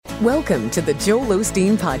Welcome to the Joel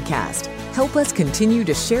Osteen Podcast. Help us continue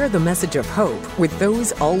to share the message of hope with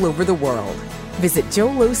those all over the world. Visit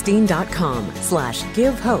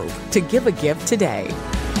joelosteen.com/give hope to give a gift today.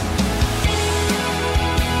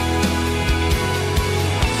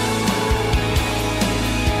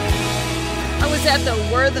 I was at the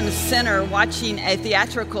Wortham Center watching a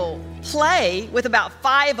theatrical play with about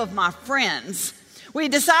 5 of my friends. We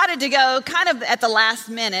decided to go kind of at the last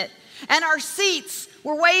minute, and our seats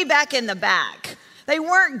were way back in the back. They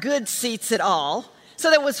weren't good seats at all. So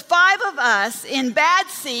there was 5 of us in bad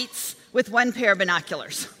seats with 1 pair of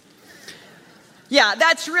binoculars. Yeah,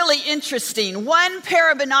 that's really interesting. 1 pair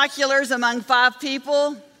of binoculars among 5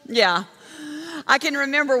 people. Yeah. I can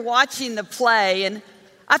remember watching the play, and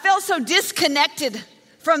I felt so disconnected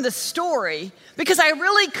from the story because I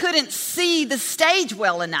really couldn't see the stage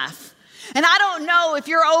well enough. And I don't know if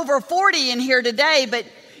you're over 40 in here today, but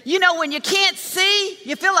you know, when you can't see,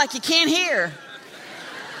 you feel like you can't hear.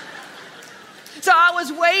 So I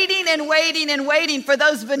was waiting and waiting and waiting for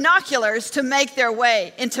those binoculars to make their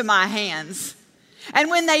way into my hands. And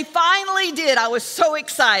when they finally did, I was so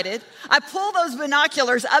excited. I pulled those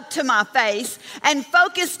binoculars up to my face and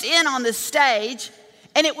focused in on the stage,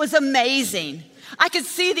 and it was amazing. I could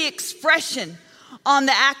see the expression on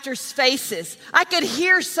the actors' faces. I could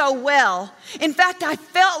hear so well. In fact, I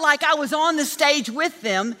felt like I was on the stage with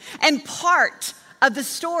them and part of the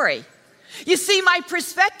story. You see, my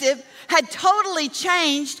perspective had totally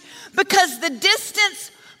changed because the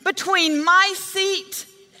distance between my seat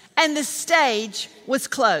and the stage was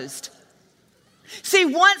closed. See,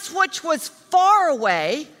 once which was far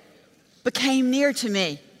away became near to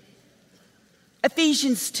me.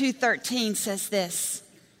 Ephesians 2:13 says this: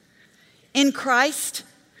 "In Christ,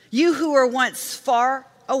 you who were once far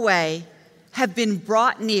away have been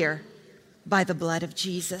brought near by the blood of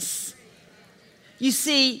Jesus." You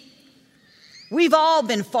see, we've all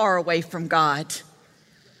been far away from God.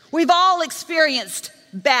 We've all experienced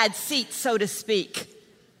bad seats, so to speak.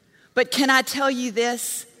 But can I tell you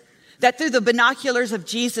this? That through the binoculars of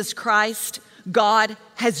Jesus Christ, God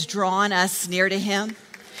has drawn us near to Him.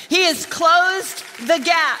 He has closed the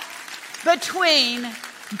gap between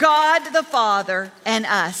God the Father and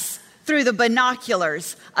us through the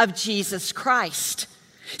binoculars of Jesus Christ.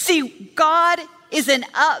 See, God is an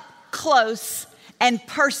up close and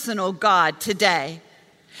personal God today,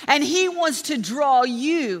 and He wants to draw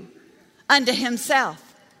you unto Himself.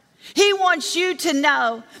 He wants you to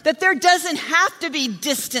know that there doesn't have to be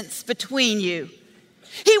distance between you.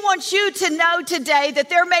 He wants you to know today that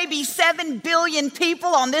there may be 7 billion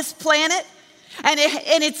people on this planet, and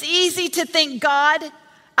it's easy to think, God,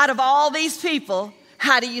 out of all these people,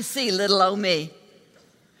 how do you see little old me?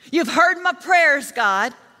 You've heard my prayers,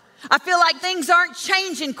 God. I feel like things aren't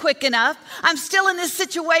changing quick enough. I'm still in this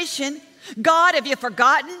situation. God, have you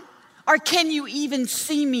forgotten? Or can you even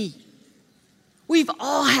see me? We've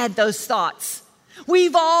all had those thoughts.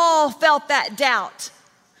 We've all felt that doubt.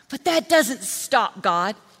 But that doesn't stop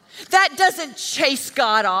God. That doesn't chase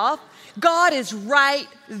God off. God is right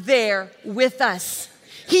there with us.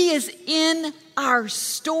 He is in our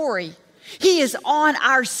story. He is on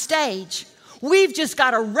our stage. We've just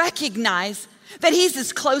got to recognize that He's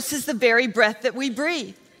as close as the very breath that we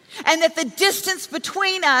breathe, and that the distance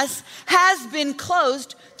between us has been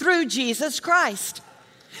closed through Jesus Christ.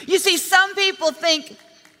 You see, some people think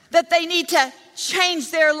that they need to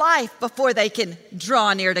change their life before they can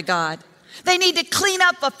draw near to God. They need to clean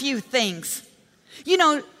up a few things. You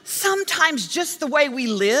know, sometimes just the way we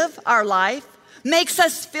live our life makes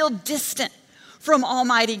us feel distant from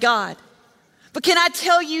Almighty God. But can I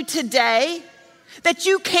tell you today that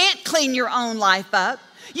you can't clean your own life up?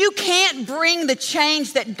 You can't bring the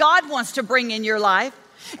change that God wants to bring in your life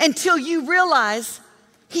until you realize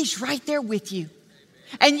He's right there with you,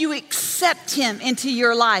 and you accept Him into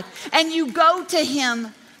your life, and you go to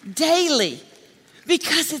Him daily,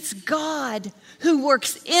 because it's God who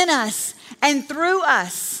works in us and through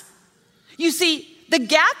us. You see, the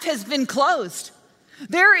gap has been closed.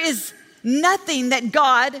 There is nothing that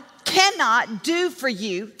God cannot do for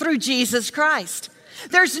you through Jesus Christ.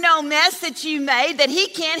 There's no mess that you made that He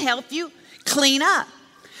can't help you clean up.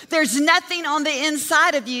 There's nothing on the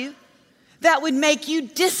inside of you that would make you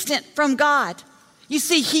distant from God. You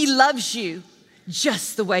see, He loves you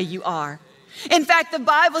just the way you are. In fact, the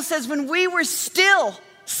Bible says when we were still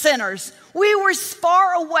sinners, we were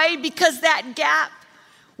far away because that gap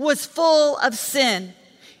was full of sin.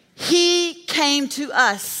 He came to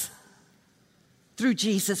us through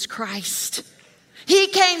Jesus Christ. He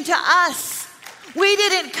came to us. We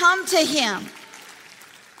didn't come to Him.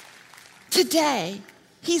 Today,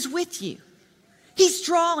 He's with you. He's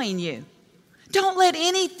drawing you. Don't let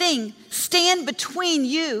anything stand between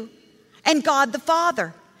you and God the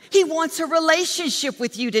Father. He wants a relationship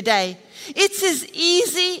with you today. It's as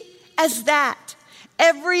easy as that.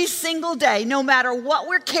 Every single day, no matter what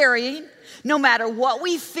we're carrying, no matter what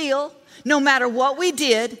we feel, no matter what we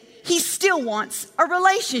did, He still wants a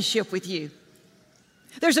relationship with you.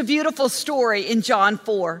 There's a beautiful story in John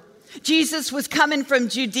 4. Jesus was coming from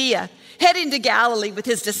Judea, heading to Galilee with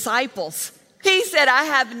His disciples. He said, I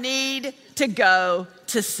have need to go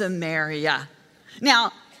to Samaria.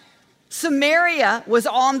 Now, Samaria was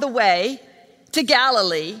on the way to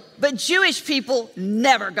Galilee, but Jewish people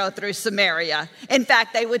never go through Samaria. In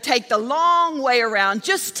fact, they would take the long way around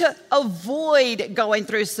just to avoid going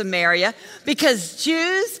through Samaria because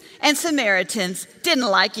Jews and Samaritans didn't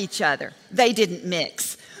like each other. They didn't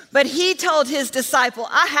mix. But He told His disciple,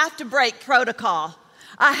 I have to break protocol.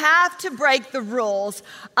 I have to break the rules.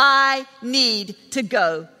 I need to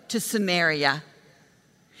go to Samaria.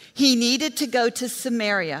 He needed to go to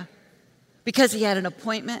Samaria because he had an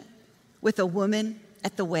appointment with a woman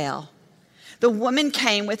at the well. The woman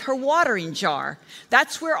came with her watering jar.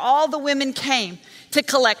 That's where all the women came to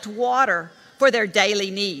collect water for their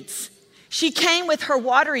daily needs. She came with her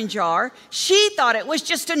watering jar. She thought it was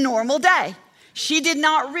just a normal day. She did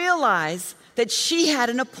not realize that she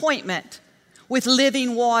had an appointment with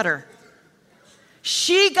living water.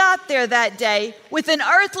 She got there that day with an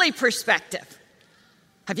earthly perspective.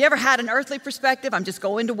 Have you ever had an earthly perspective? I'm just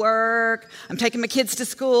going to work. I'm taking my kids to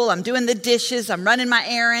school. I'm doing the dishes. I'm running my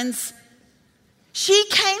errands. She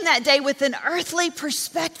came that day with an earthly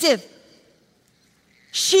perspective.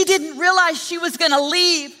 She didn't realize she was going to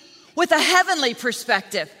leave with a heavenly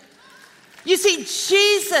perspective. You see,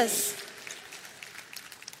 Jesus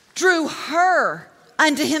drew her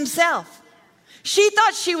unto Himself. She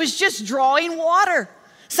thought she was just drawing water,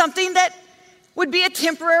 something that would be a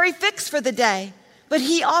temporary fix for the day. But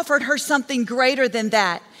He offered her something greater than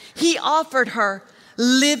that. He offered her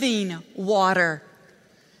living water.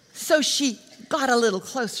 So she got a little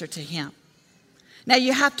closer to Him. Now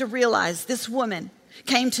you have to realize this woman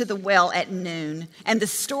came to the well at noon. And the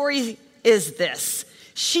story is this.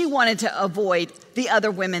 She wanted to avoid the other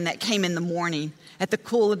women that came in the morning at the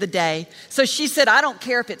cool of the day. So she said, I don't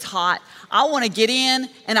care if it's hot. I want to get in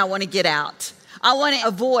and I want to get out. I want to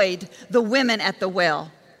avoid the women at the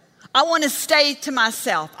well. I want to stay to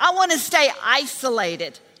myself. I want to stay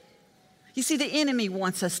isolated. You see, the enemy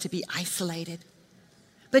wants us to be isolated.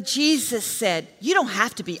 But Jesus said, you don't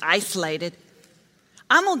have to be isolated.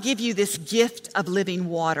 I'm going to give you this gift of living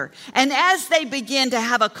water. And as they began to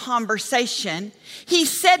have a conversation, He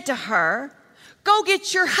said to her, go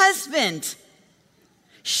get your husband.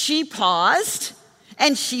 She paused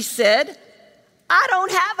and she said, I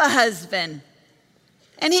don't have a husband.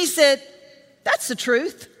 And He said, that's the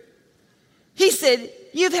truth. He said,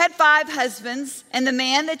 you've had 5 husbands, and the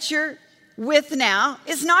man that you're with now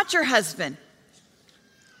is not your husband.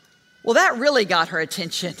 Well, that really got her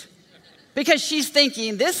attention because she's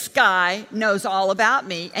thinking, this guy knows all about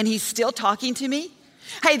me, and he's still talking to me.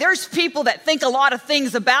 Hey, there's people that think a lot of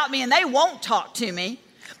things about me, and they won't talk to me.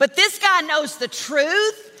 But this guy knows the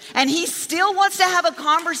truth, and he still wants to have a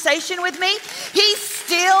conversation with me. He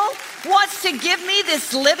still wants to give me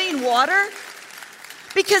this living water.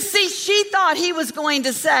 Because, see, she thought he was going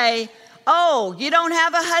to say, oh, you don't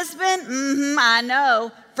have a husband? I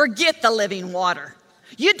know. Forget the living water.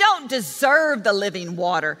 You don't deserve the living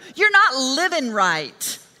water. You're not living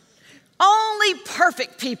right. Only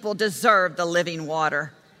perfect people deserve the living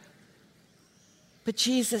water. But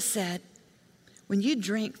Jesus said, when you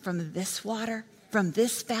drink from this water, from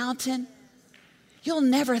this fountain, you'll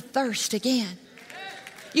never thirst again.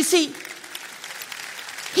 You see,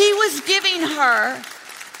 He was giving her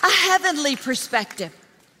a heavenly perspective.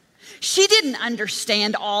 She didn't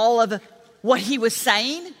understand all of what He was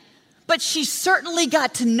saying, but she certainly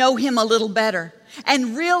got to know Him a little better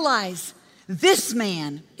and realize this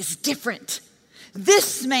man is different.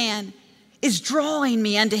 This man is drawing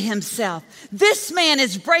me unto Himself. This man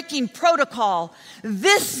is breaking protocol.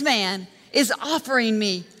 This man is offering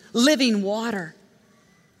me living water.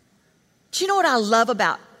 Do you know what I love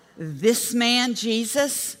about this man,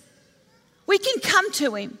 Jesus? We can come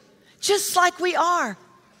to Him just like we are.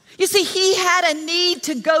 You see, He had a need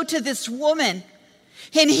to go to this woman,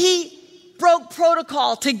 and He broke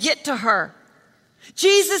protocol to get to her.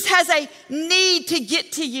 Jesus has a need to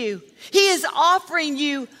get to you. He is offering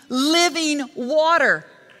you living water.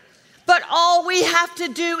 But all we have to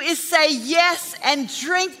do is say yes and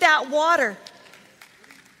drink that water.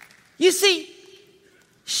 You see,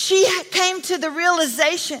 she came to the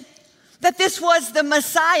realization that this was the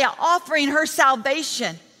Messiah offering her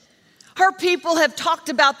salvation. Her people have talked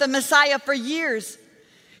about the Messiah for years.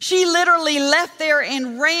 She literally left there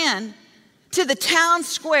and ran to the town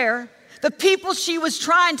square. The people she was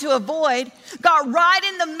trying to avoid got right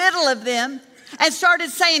in the middle of them and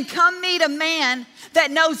started saying, "Come meet a man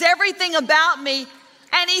that knows everything about me,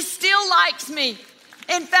 and he still likes me.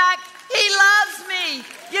 In fact, he loves me.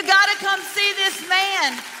 You got to come see this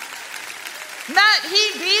man. Might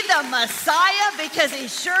he be the Messiah, because he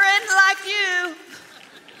sure isn't like you."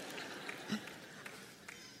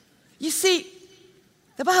 You see,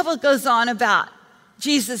 the Bible goes on about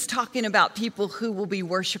Jesus talking about people who will be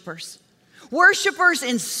worshipers. Worshipers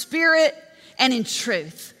in spirit and in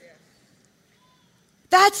truth.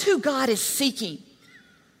 That's who God is seeking.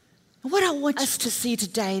 What I want us to see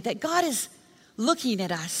today, that God is looking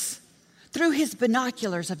at us through his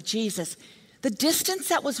binoculars of Jesus. The distance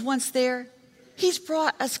that was once there, he's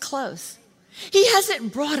brought us close. He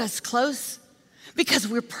hasn't brought us close because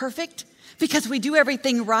we're perfect, because we do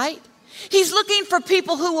everything right. He's looking for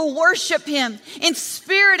people who will worship him in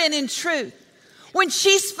spirit and in truth. When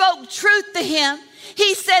she spoke truth to him,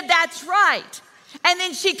 he said, "That's right." And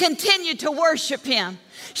then she continued to worship him.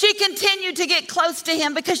 She continued to get close to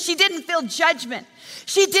him because she didn't feel judgment.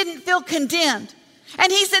 She didn't feel condemned.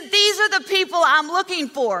 And he said, "These are the people I'm looking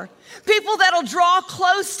for. People that'll draw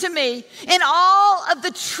close to me in all of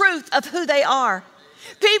the truth of who they are.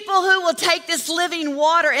 People who will take this living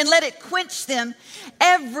water and let it quench them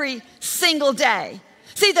every single day."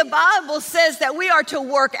 See, the Bible says that we are to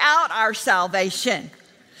work out our salvation.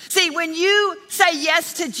 See, when you say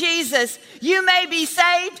yes to Jesus, you may be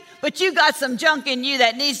saved, but you got some junk in you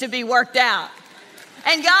that needs to be worked out.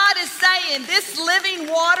 And God is saying this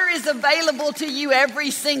living water is available to you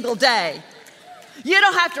every single day. You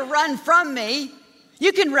don't have to run from me.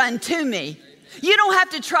 You can run to me. You don't have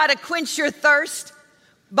to try to quench your thirst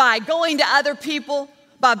by going to other people,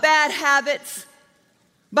 by bad habits,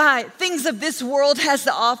 by things of this world has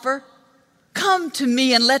to offer. Come to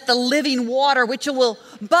me and let the living water, which will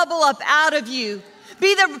bubble up out of you,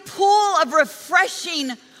 be the pool of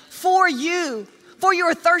refreshing for you, for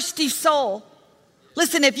your thirsty soul.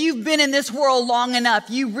 Listen, if you've been in this world long enough,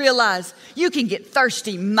 you realize you can get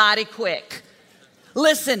thirsty mighty quick.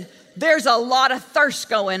 Listen, there's a lot of thirst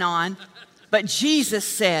going on, but Jesus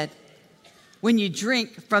said, when you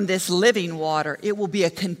drink from this living water, it will be a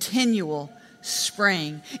continual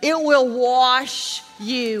spring. It will wash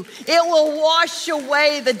you. It will wash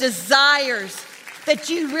away the desires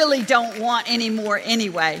that you really don't want anymore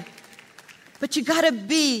anyway. But you got to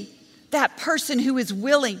be that person who is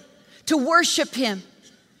willing to worship him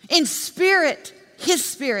in spirit, his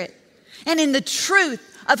spirit, and in the truth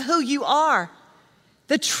of who you are,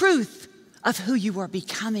 the truth of who you are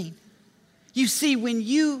becoming. You see, when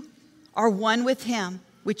you are one with him,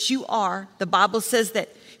 which you are, the Bible says that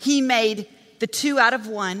he made the two out of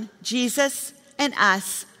one. Jesus and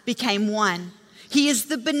us became one. He is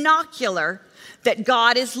the binocular that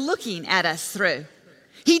God is looking at us through.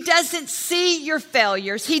 He doesn't see your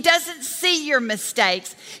failures. He doesn't see your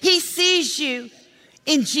mistakes. He sees you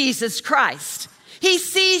in Jesus Christ. He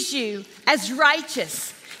sees you as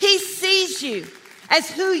righteous. He sees you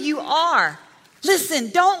as who you are.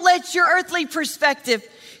 Listen, don't let your earthly perspective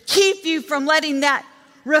keep you from letting that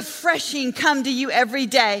refreshing come to you every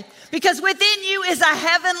day. Because within you is a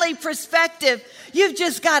heavenly perspective. You've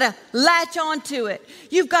just got to latch onto it.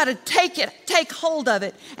 You've got to take hold of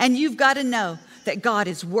it. And you've got to know that God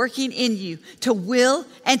is working in you to will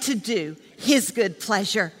and to do his good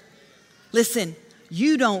pleasure. Listen,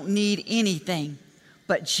 you don't need anything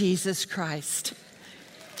but Jesus Christ.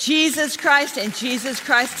 Jesus Christ and Jesus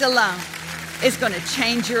Christ alone is going to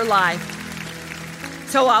change your life.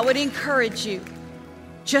 So I would encourage you,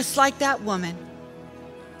 just like that woman,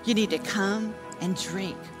 you need to come and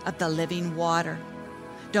drink of the living water.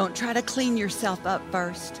 Don't try to clean yourself up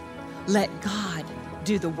first. Let God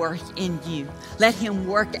do the work in you. Let him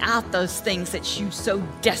work out those things that you so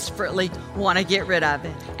desperately want to get rid of.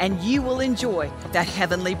 And you will enjoy that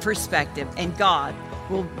heavenly perspective, and God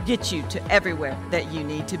will get you to everywhere that you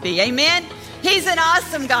need to be. Amen? He's an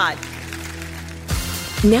awesome God.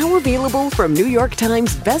 Now available from New York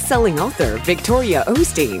Times bestselling author Victoria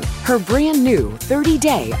Osteen, her brand new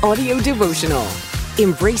 30-day audio devotional,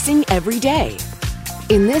 Embracing Every Day.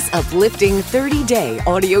 In this uplifting 30-day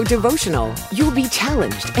audio devotional, you'll be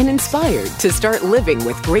challenged and inspired to start living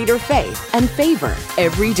with greater faith and favor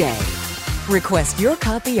every day. Request your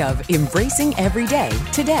copy of Embracing Every Day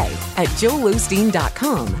today at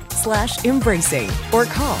joelosteen.com/embracing or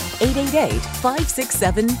call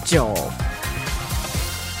 888-567-JOEL.